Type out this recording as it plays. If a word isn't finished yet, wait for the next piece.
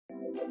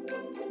Hi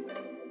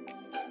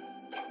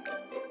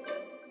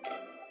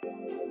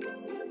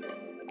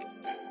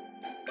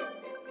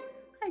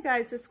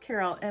guys, it's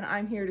Carol, and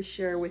I'm here to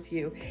share with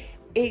you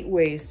 8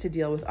 ways to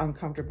deal with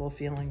uncomfortable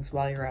feelings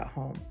while you're at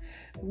home.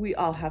 We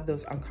all have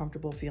those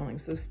uncomfortable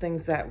feelings, those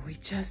things that we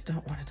just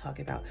don't want to talk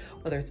about,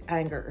 whether it's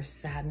anger or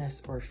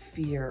sadness or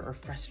fear or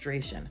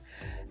frustration.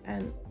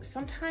 And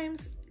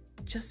sometimes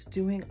just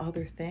doing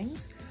other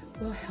things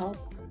will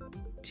help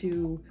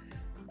to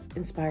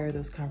inspire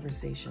those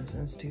conversations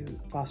and to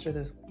foster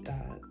those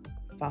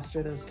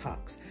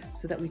talks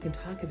so that we can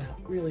talk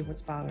about really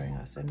what's bothering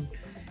us and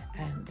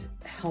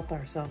help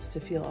ourselves to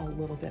feel a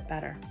little bit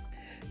better.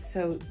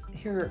 So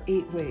here are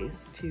 8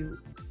 ways to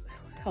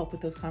help with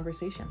those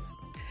conversations.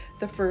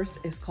 The first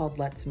is called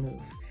Let's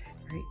Move,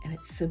 right? And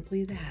it's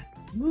simply that,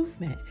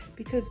 movement,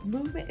 because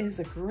movement is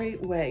a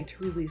great way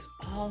to release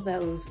all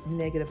those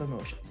negative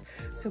emotions.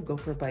 So go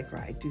for a bike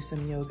ride, do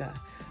some yoga,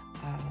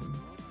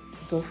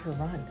 go for a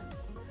run,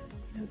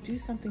 do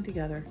something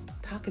together,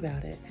 talk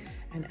about it.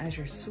 And as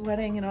you're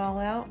sweating it all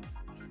out,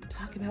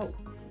 talk about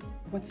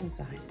what's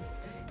inside.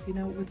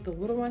 With the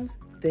little ones,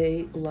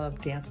 they love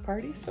dance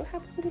parties, so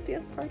have a little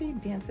dance party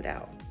and dance it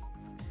out.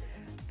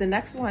 The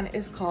next one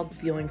is called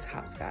Feelings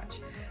Hopscotch,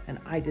 and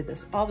I did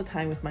this all the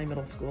time with my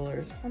middle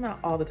schoolers. Well, not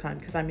all the time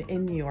because I'm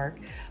in New York,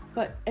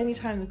 but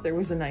anytime that there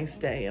was a nice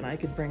day and I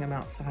could bring them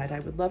outside, I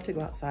would love to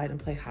go outside and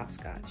play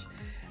hopscotch.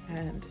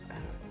 And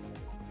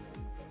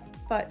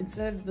but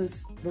instead of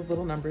the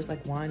little numbers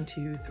like 1,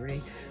 2,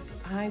 3,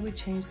 I would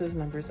change those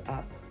numbers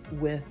up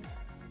with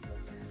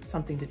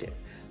something to do,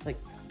 like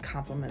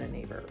compliment a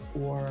neighbor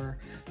or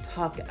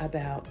talk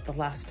about the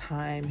last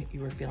time you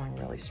were feeling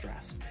really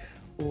stressed,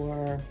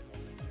 or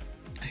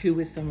who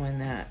is someone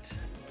that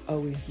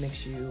always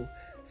makes you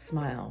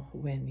smile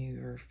when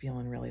you're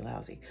feeling really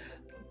lousy.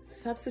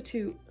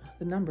 Substitute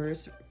the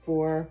numbers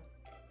for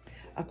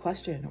a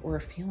question or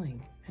a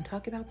feeling and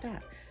talk about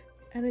that.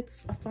 And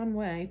it's a fun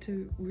way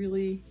to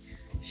really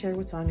share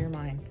what's on your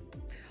mind.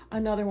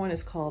 Another one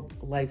is called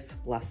Life's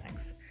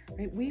Blessings,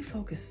 right? We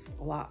focus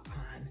a lot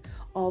on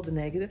all the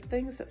negative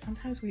things that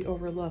sometimes we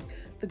overlook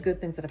the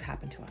good things that have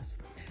happened to us.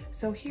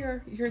 So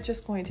here, you're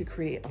just going to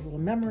create a little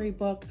memory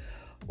book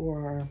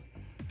or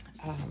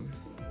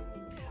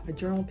a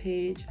journal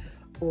page,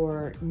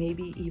 or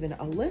maybe even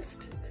a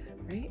list,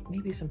 right?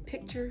 Maybe some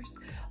pictures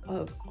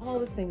of all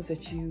the things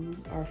that you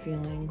are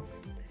feeling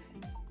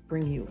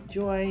bring you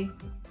joy,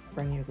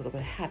 bring you a little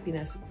bit of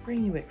happiness,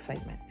 bring you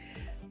excitement.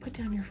 Put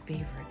down your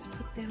favorites,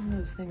 put down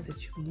those things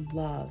that you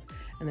love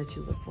and that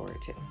you look forward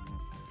to.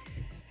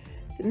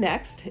 The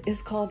next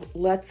is called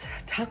Let's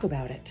Talk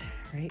About It,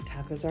 right?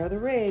 Tacos are the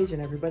rage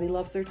and everybody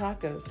loves their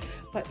tacos.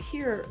 But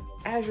here,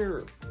 as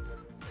you're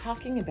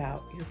talking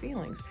about your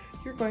feelings,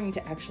 you're going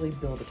to actually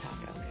build a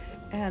taco.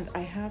 And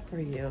I have for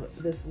you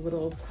this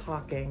little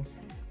talking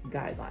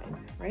guideline,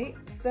 right?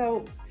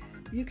 So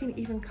you can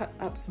even cut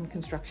up some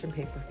construction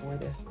paper for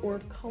this or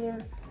color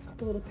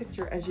the little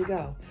picture as you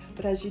go.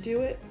 But as you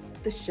do it,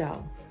 the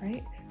shell,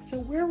 right? So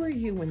where were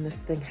you when this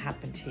thing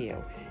happened to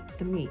you?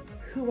 The meat,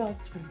 who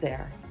else was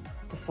there?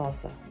 The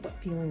salsa, what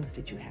feelings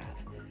did you have?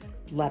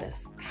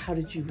 Lettuce, how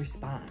did you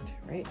respond,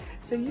 right?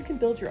 So you can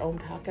build your own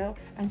taco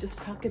and just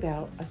talk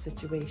about a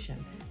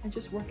situation and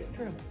just work it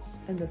through,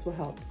 and this will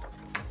help.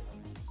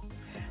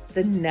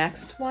 The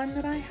next one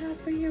that I have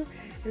for you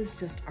is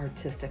just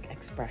artistic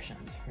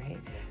expressions, right?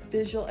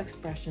 Visual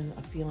expression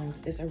of feelings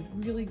is a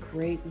really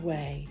great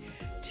way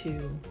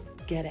to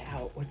get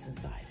out what's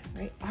inside,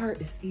 right?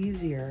 Art is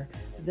easier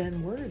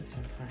than words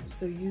sometimes,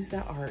 so use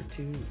that art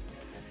to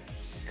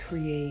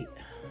create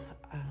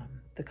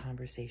the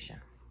conversation,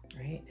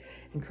 right?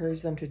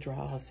 Encourage them to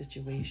draw a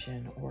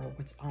situation or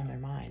what's on their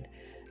mind.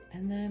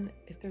 And then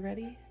if they're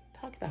ready,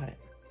 talk about it.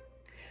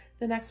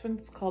 The next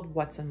one's called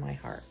What's in My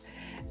Heart.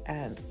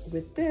 And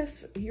with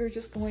this, you're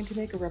just going to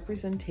make a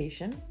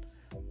representation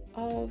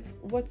of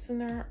what's in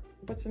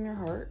their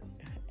heart,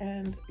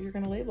 and you're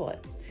going to label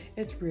it.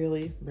 It's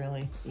really,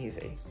 really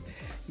easy.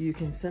 You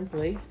can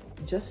simply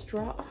just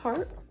draw a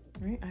heart,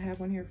 right? I have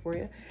one here for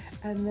you.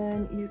 And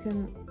then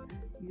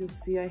you'll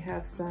see I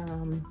have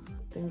some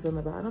things on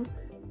the bottom.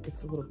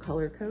 It's a little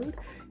color code.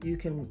 You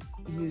can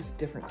use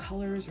different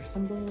colors or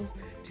symbols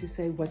to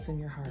say what's in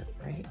your heart,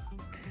 right?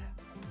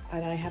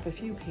 And I have a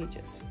few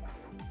pages.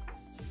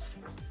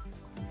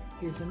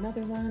 Here's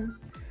another one,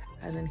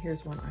 and then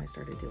here's one I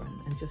started doing.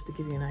 And just to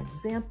give you an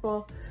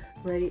example,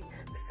 right?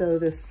 So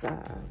this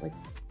like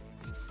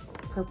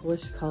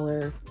purplish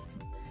color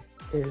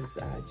is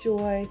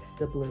joy,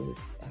 the blue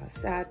is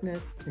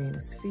sadness, green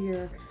is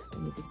fear,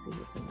 and you can see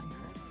what's in my heart.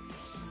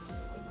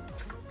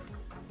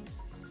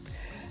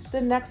 The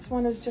next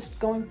one is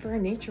just going for a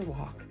nature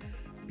walk,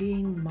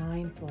 being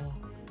mindful,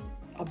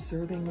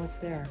 observing what's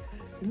there.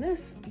 In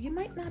this, you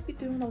might not be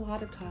doing a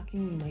lot of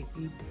talking, you might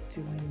be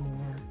doing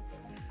more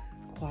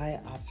quiet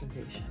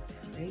observation,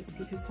 right?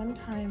 Because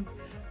sometimes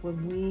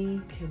when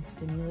we can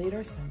stimulate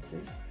our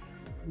senses,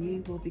 we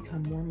will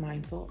become more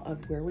mindful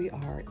of where we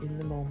are in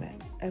the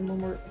moment. And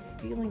when we're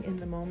feeling in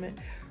the moment,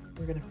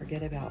 we're gonna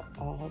forget about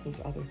all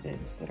those other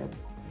things that are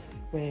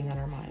weighing on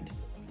our mind.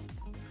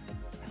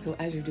 So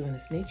as you're doing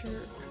this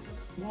nature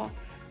walk,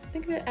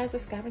 think of it as a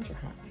scavenger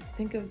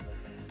hunt.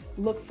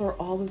 Look for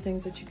all the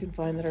things that you can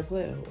find that are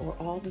blue, or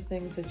all the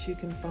things that you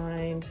can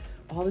find,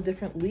 all the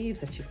different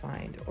leaves that you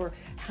find, or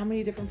how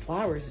many different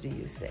flowers do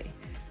you see,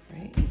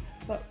 right?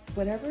 But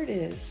whatever it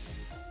is,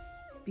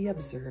 be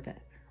observant,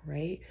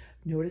 right?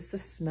 Notice the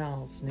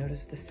smells,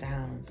 notice the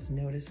sounds,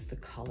 notice the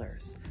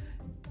colors,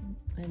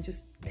 and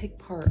just take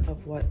part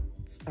of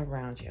what's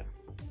around you.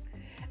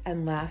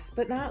 And last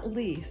but not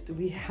least,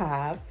 we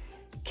have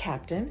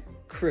captain,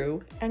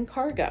 crew, and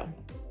cargo.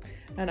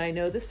 And I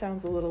know this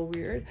sounds a little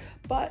weird,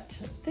 but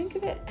think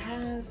of it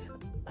as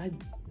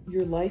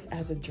your life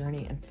as a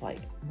journey in flight,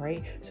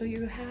 right? So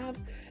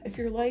if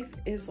your life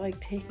is like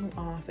taking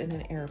off in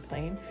an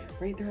airplane,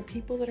 right? There are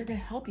people that are going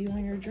to help you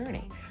on your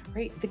journey,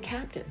 right? The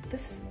captain,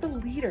 this is the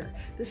leader.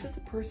 This is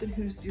the person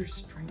who's your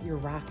strength, your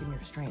rock and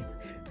your strength,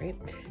 right?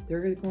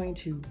 They're going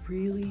to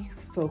really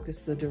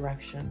focus the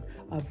direction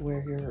of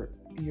where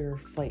your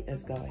flight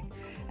is going.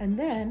 And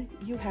then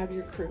you have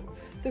your crew.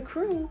 The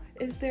crew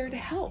is there to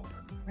help,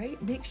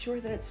 right? Make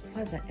sure that it's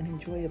pleasant and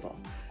enjoyable.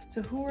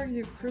 So who are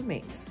your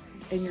crewmates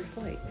in your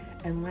flight?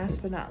 And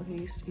last but not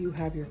least, you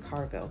have your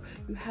cargo.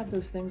 You have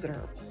those things that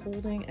are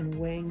holding and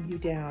weighing you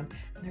down,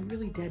 and they're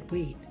really dead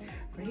weight,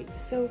 right?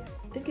 So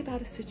think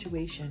about a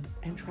situation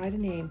and try to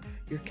name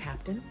your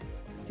captain,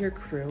 your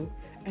crew,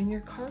 and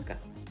your cargo.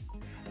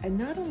 And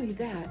not only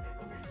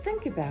that,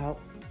 think about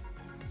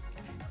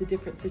the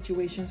different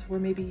situations where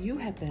maybe you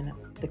have been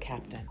the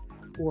captain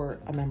or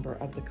a member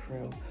of the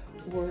crew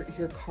or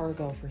your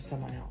cargo for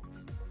someone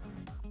else.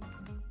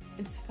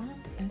 It's fun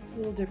and it's a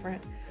little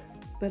different,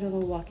 but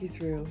it'll walk you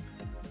through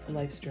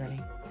life's journey.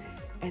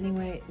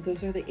 Anyway,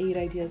 those are the 8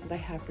 ideas that I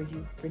have for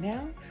you for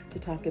now to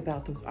talk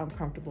about those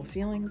uncomfortable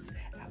feelings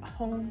at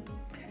home.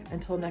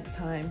 Until next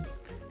time,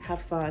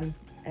 have fun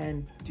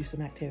and do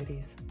some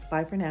activities.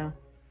 Bye for now.